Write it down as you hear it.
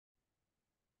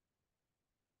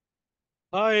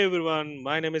Hi everyone,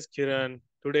 my name is Kiran.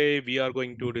 Today we are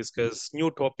going to discuss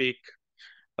new topic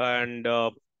and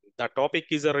the topic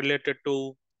is related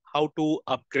to how to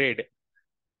upgrade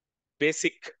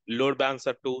basic load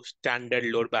balancer to standard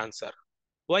load balancer.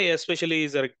 Why especially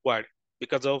is required?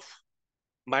 Because of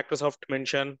Microsoft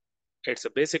mention it's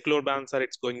a basic load balancer,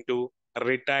 it's going to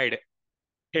retire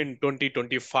in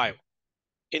 2025.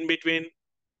 In between,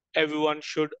 everyone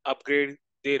should upgrade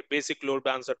their basic load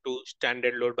balancer to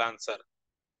standard load balancer.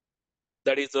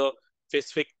 That is a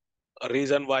specific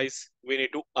reason why we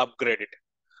need to upgrade it.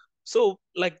 So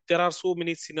like there are so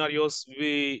many scenarios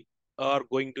we are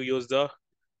going to use the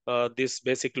this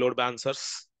basic load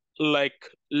balancers. Like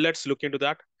let's look into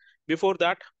that. Before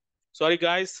that, sorry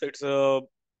guys, it's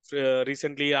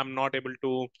recently I'm not able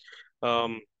to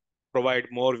um, provide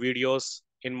more videos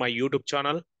in my YouTube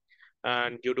channel,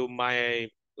 and due to my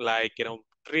like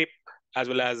trip as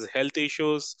well as health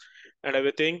issues and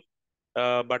everything,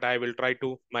 but I will try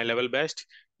to my level best.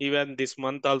 Even this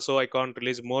month also, I can't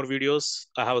release more videos.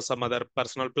 I have some other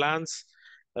personal plans.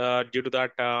 Due to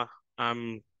that,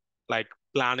 I'm like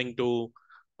planning to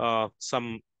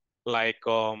some like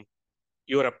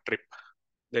Europe trip.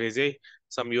 There is a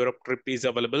some Europe trip is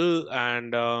available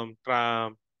and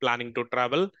planning to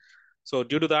travel. So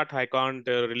due to that, I can't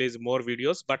release more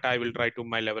videos, but I will try to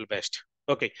my level best.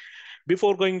 Okay.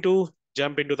 Before going to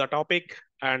jump into the topic,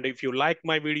 and if you like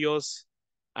my videos,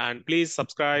 and please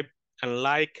subscribe and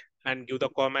like and give the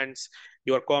comments,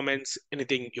 your comments,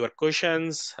 anything, your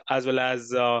questions, as well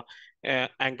as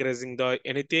encouraging the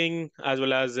anything, as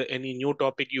well as any new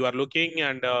topic you are looking,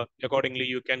 and accordingly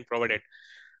you can provide it.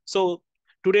 So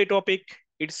today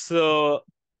it's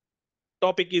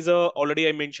topic is already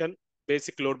I mentioned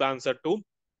basic load balancer to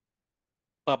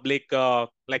public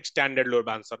like standard load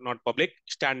balancer, not public,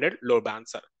 standard load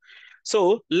balancer.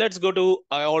 So let's go to,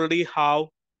 I already have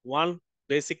one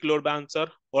basic load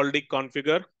balancer already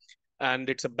configured, and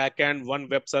it's a backend, one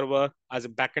web server as a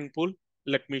backend pool.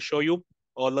 Let me show you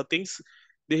all the things.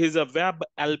 This is a web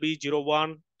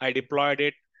LB01. I deployed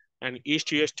it and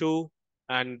ES2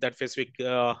 and that specific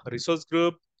resource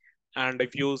group. And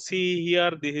if you see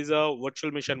here, this is a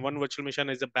virtual machine. One virtual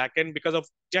machine is a backend. Because of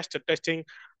just testing,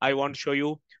 I want to show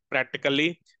you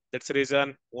practically. That's the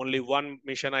reason only one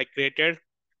mission I created.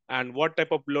 And what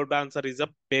type of load balancer is a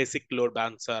basic load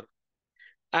balancer.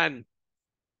 And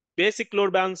basic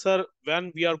load balancer,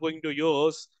 when we are going to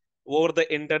use over the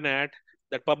internet,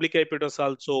 that public IP address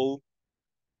also,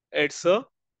 it's a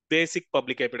basic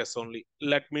public IP address only.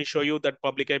 Let me show you that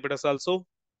public IP address also.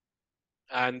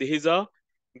 And this is a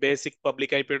basic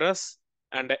public IP address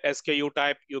and the SKU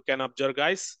type you can observe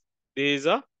guys. This is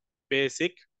a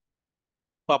basic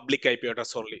public IP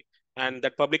address only. And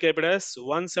that public IP address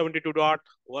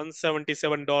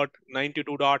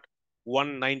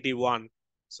 172.177.92.191.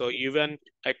 So even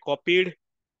I copied,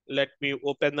 let me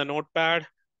open the notepad.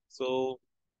 So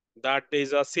that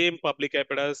is the same public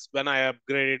IP address when I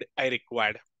upgraded I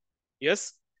required.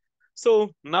 Yes.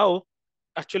 So now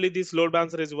actually this load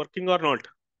balancer is working or not.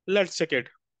 Let's check it.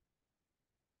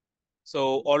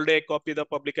 So already I copy the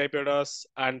public IP address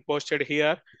and posted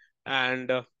here, and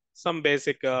some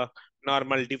basic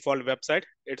normal default website.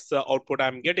 It's the output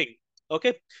I'm getting.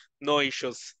 Okay, no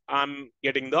issues. I'm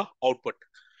getting the output.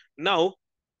 Now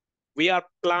we are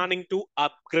planning to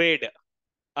upgrade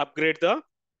the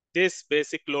this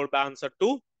basic load balancer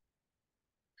to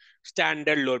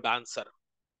standard load balancer.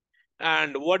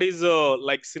 And what is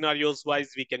like scenarios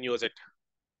wise we can use it.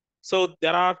 So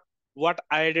there are what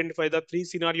I identify the three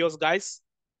scenarios, guys.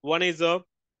 One is a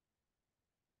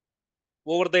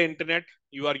over the internet,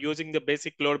 you are using the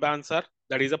basic load balancer,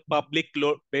 that is a public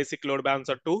load, basic load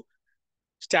balancer to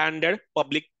standard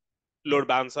public load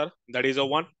balancer, that is a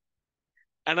one.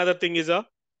 Another thing is a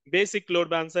basic load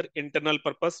balancer internal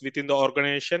purpose within the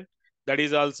organization, that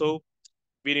is also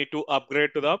we need to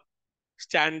upgrade to the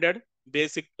standard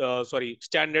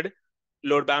standard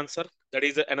load balancer, that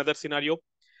is another scenario.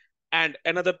 And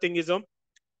another thing is a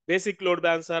basic load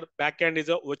balancer backend is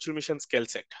a virtual machine scale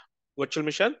set. Virtual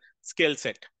machine scale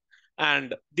set.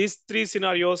 And these three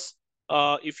scenarios,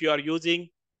 if you are using,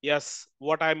 yes,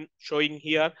 what I'm showing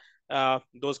here,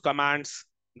 those commands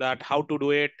that how to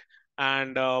do it,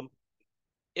 and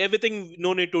everything,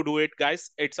 no need to do it,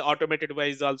 guys. It's automated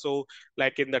wise also,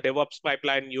 like in the DevOps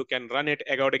pipeline, you can run it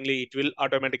accordingly. It will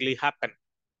automatically happen.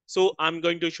 So I'm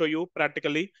going to show you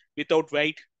practically without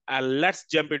wait. And let's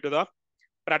jump into the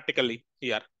practically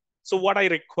here. So what I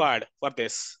required for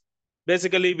this,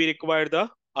 basically we require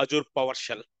the Azure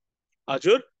PowerShell.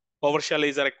 Azure PowerShell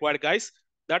is required, guys.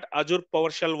 That Azure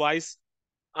PowerShell wise,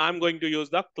 I'm going to use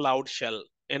the Cloud Shell.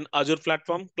 In Azure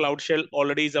platform, Cloud Shell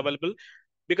already is available.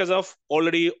 because of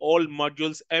already all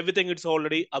modules, everything it's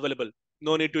already available.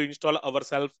 No need to install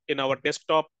ourselves in our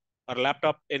desktop or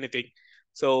laptop, anything.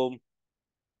 So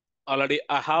already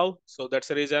I have. So that's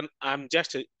the reason I'm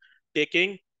just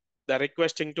taking the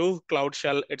requesting to Cloud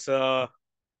Shell. It's a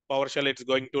PowerShell. It's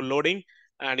going to loading.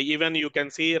 And even you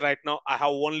can see right now, I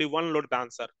have only one load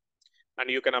balancer. And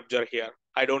you can observe here,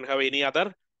 I don't have any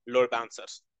other load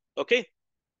balancers. Okay.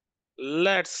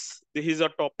 This is a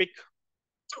topic.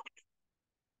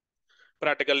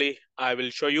 Practically, I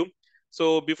will show you.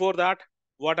 So before that,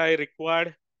 what I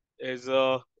required is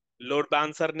a load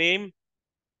balancer name.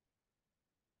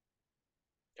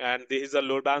 And this is a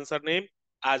load balancer name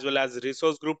as well as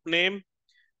resource group name.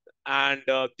 And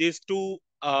these two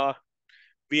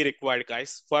we required,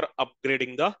 guys, for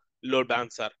upgrading the load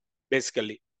balancer,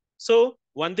 basically. So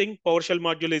one thing, PowerShell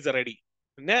module is ready.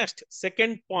 Next,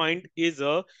 second point is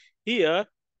here,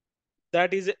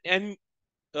 that is an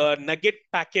Nugget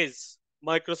package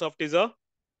Microsoft is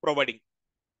providing.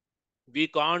 We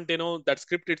can't, that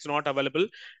script it's not available,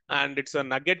 and it's a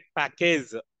Nugget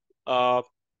package they are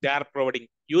providing.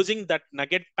 Using that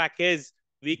Nugget package,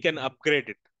 we can upgrade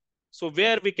it. So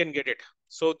where we can get it?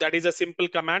 So that is a simple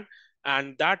command,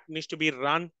 and that needs to be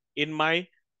run in my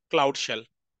Cloud Shell.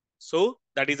 So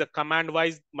that is a command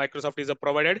wise Microsoft is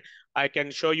provided. I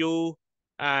can show you,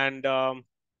 and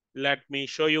let me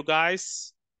show you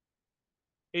guys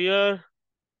here.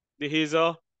 This is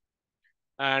a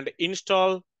and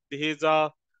install. This is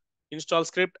a install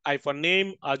script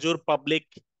 -name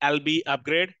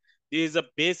AzurePublicLBUpgrade. This is a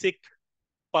basic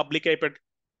public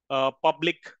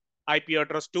IP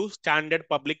address to standard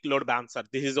public load balancer.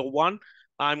 This is a one.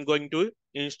 I'm going to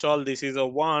install. This is a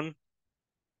one.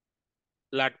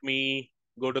 Let me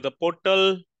go to the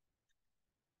portal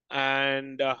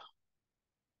and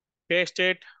paste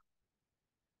it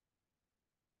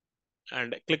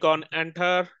and click on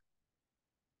enter.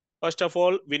 First of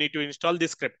all, we need to install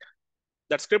this script.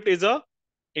 That script is a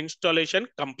installation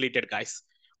completed, guys.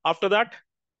 After that,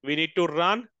 we need to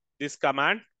run this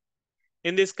command.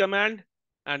 In this command,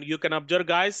 and you can observe,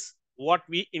 guys, what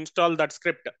we install that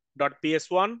script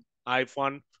 .ps1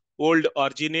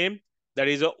 oldRgName, that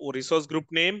is a resource group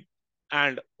name,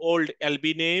 and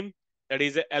oldLBName, that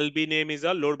is a LBName is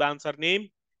a load balancer name.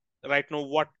 Right now,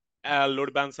 what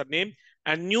load balancer name,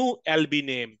 and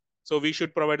newLbName. So we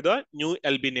should provide the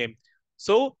newLbName.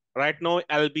 So right now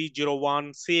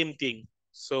LB01, same thing.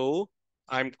 So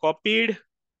I'm copied.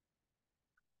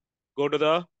 Go to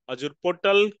the Azure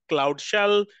portal, Cloud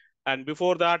Shell, and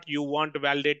before that you want to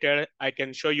validate it, I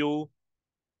can show you.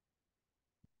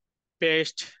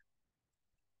 Paste,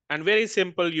 and very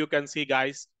simple. You can see,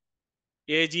 guys,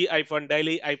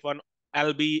 AG-daily-lb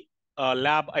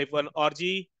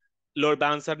lab-rg load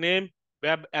balancer name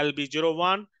web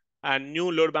lb01, and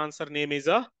new load balancer name is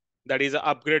that is a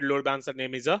upgrade load balancer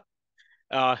name is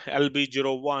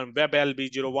lb01 web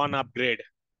lb01 upgrade.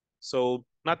 So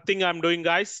nothing I'm doing,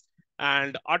 guys,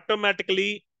 and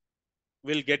automatically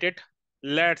we'll get it.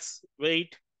 Let's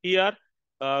wait here.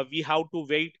 We have to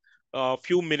wait a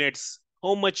few minutes.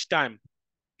 How much time?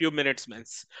 Few minutes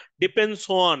means depends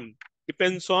on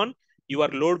your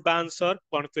load balancer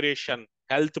configuration,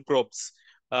 health probes,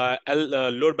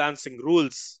 load balancing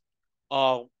rules,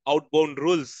 outbound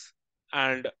rules,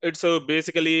 and it's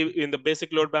basically in the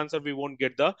basic load balancer we won't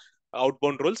get the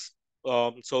outbound rules,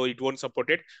 so it won't support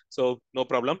it. So no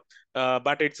problem.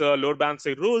 But it's load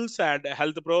balancing rules and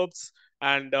health probes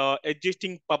and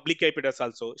existing public IP address,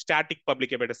 also static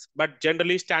public IP address. But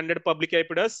generally standard public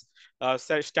IP address,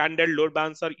 standard load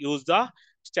balancer use the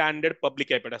standard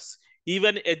public IP address.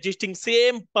 Even existing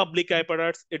same public IP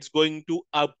address, it's going to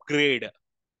upgrade.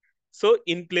 So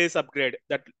in place upgrade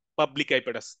that public IP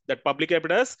address. That public IP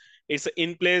address is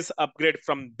in place upgrade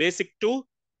from basic to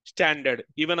standard.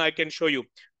 Even I can show you.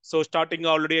 So starting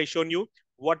already I shown you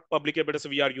what public IP address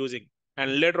we are using.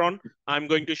 And later on, I'm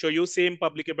going to show you same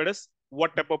public IP address,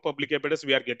 what type of public IP address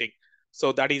we are getting.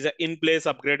 So that is an in place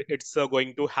upgrade. It's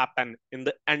going to happen in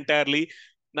the entirely,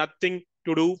 nothing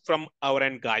to do from our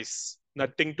end, guys.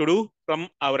 Nothing to do from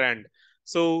our end.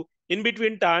 So in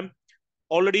between time,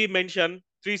 already mentioned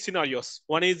three scenarios.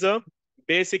 One is a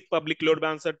basic public load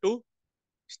balancer to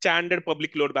standard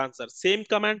public load balancer. Same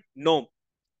command? No.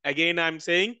 Again, I'm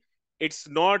saying it's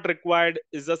not required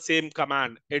is the same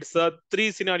command. It's a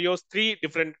three scenarios, three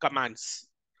different commands.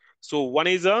 So one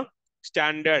is a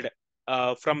standard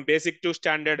from basic to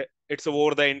standard. It's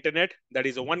over the internet. That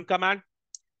is one command.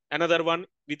 Another one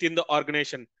within the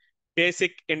organization.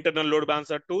 Basic internal load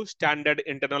balancer to standard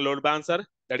internal load balancer.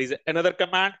 That is another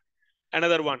command.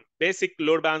 Another one, basic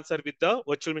load balancer with the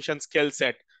virtual machine scale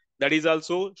set. That is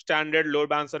also standard load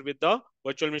balancer with the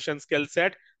virtual machine skill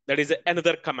set, that is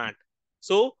another command.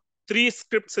 So 3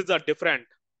 scripts are different.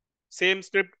 Same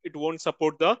script, it won't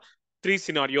support the 3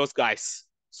 scenarios, guys.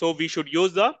 So we should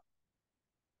use the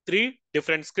 3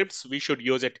 different scripts. We should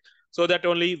use it so that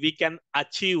only we can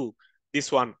achieve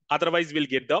this one. Otherwise, we'll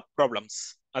get the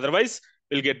problems. Guys.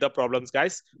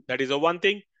 That is the one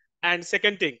thing. And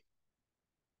second thing,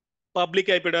 public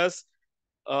IP address.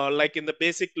 Like in the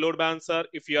basic load balancer,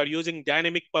 if you are using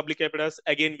dynamic public IP address,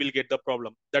 again we'll get the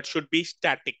problem. That should be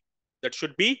static.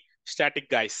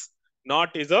 Guys.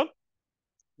 Not is a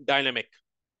dynamic.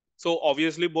 So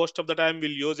obviously, most of the time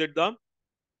we'll use it the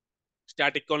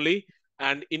static only.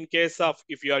 And in case of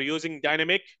if you are using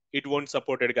dynamic, it won't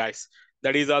support it, guys.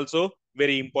 That is also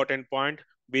very important point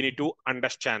we need to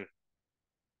understand.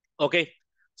 Okay,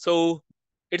 so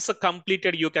it's a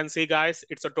completed, you can see, guys,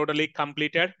 it's a totally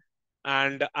completed.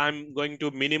 And I'm going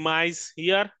to minimize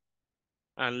here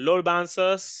and load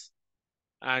balancers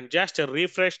and just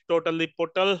refresh totally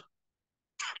portal.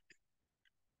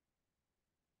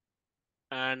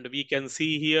 And we can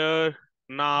see here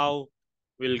now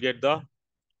we'll get the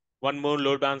one more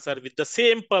load balancer with the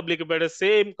same public but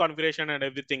same configuration and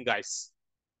everything, guys.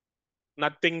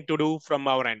 Nothing to do from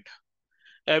our end.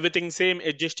 Everything same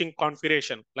existing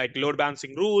configuration like load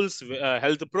balancing rules,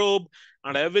 health probe,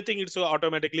 and everything is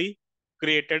automatically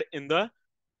created in the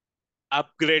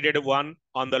upgraded one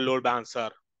on the load balancer.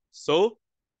 So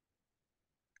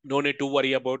no need to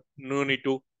worry about, no need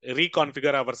to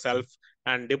reconfigure ourselves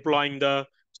and deploying the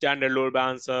standard load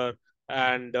balancer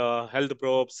and health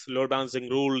probes, load balancing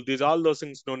rule. These all those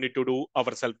things no need to do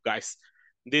ourselves, guys.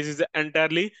 This is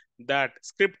entirely that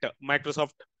script,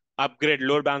 Microsoft upgrade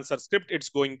load balancer script. It's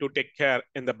going to take care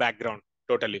in the background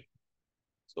totally.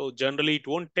 So generally it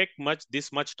won't take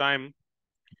this much time.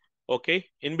 Okay,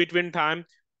 in between time,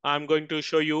 I'm going to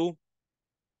show you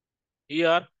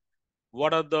here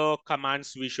what are the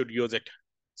commands we should use it.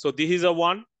 So this is a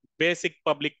one basic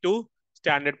public to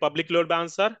standard public load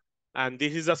balancer, and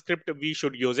this is a script we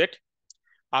should use it.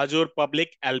 Azure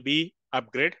Public LB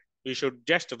upgrade. We should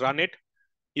just run it.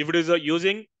 If it is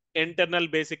using internal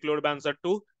basic load balancer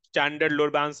to standard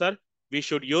load balancer, we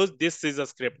should use this is a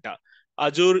script.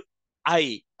 Azure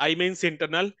I means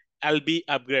internal LB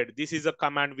upgrade. This is a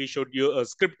command we should use, a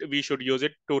script we should use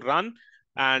it to run.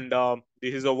 And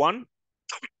this is a one.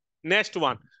 Next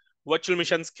one, virtual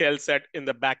machine scale set in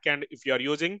the backend. If you are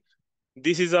using,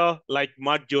 this is a like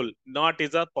module, not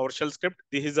is a PowerShell script.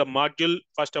 This is a module.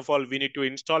 First of all, we need to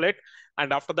install it.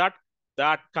 And after that,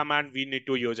 that command, we need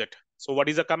to use it. So what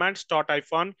is the command?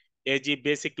 Start-AZ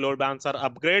basic load balancer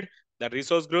upgrade, the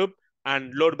resource group,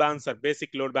 and load balancer, basic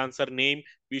load balancer name.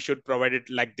 We should provide it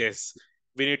like this.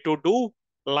 We need to do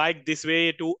like this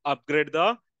way to upgrade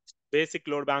the basic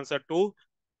load balancer to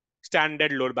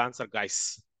standard load balancer,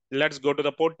 guys. Let's go to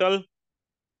the portal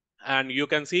and you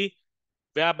can see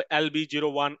web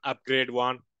LB01 upgrade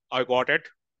 1. I got it.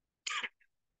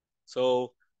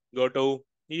 So go to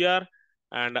here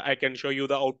and I can show you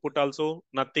the output also.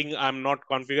 Nothing, I'm not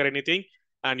configure anything.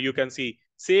 And you can see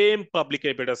same public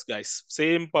IP address, guys.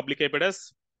 Same public IP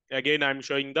address. Again, I'm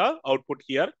showing the output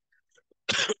here.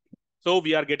 So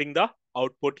we are getting the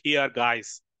output here,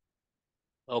 guys.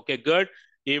 Okay, good.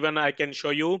 Even I can show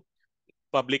you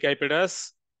public IP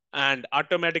address and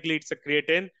automatically it's a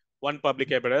creating one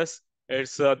public IP address.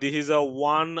 It's this is a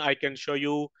one I can show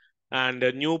you, and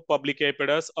a new public IP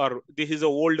address, or this is a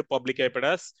old public IP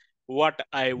address. What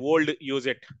I old use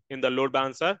it in the load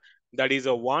balancer, that is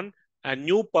a one, and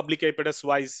new public IP address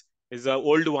wise is a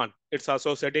old one. It's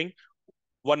associating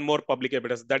one more public IP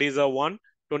address, that is a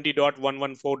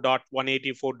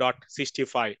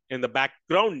 120.114.184.65. In the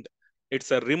background,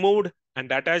 it's a removed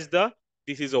and attached the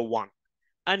this is a one.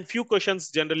 And few questions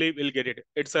generally will get it.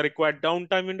 It's a required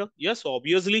downtime window. Yes,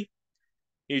 obviously.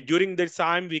 During this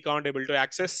time, we can't able to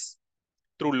access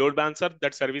through load balancer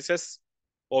that services.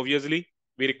 Obviously,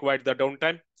 we require the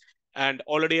downtime. And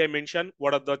already I mentioned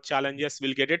what are the challenges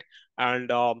we'll get it.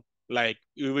 And like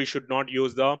we should not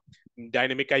use the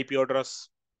dynamic IP address.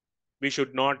 We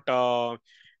should not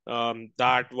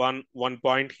that one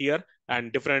point here,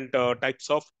 and different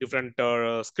types of different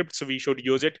scripts we should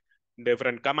use it.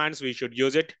 Different commands we should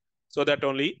use it, so that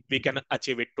only we can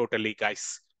achieve it totally,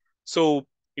 guys. So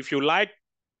if you like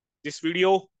this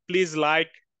video, please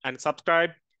like and subscribe.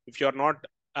 If you're not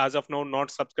as of now not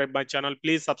subscribed my channel,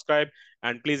 please subscribe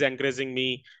and please encouraging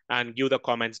me and give the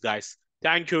comments, guys.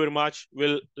 Thank you very much.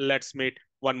 Let's meet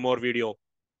one more video.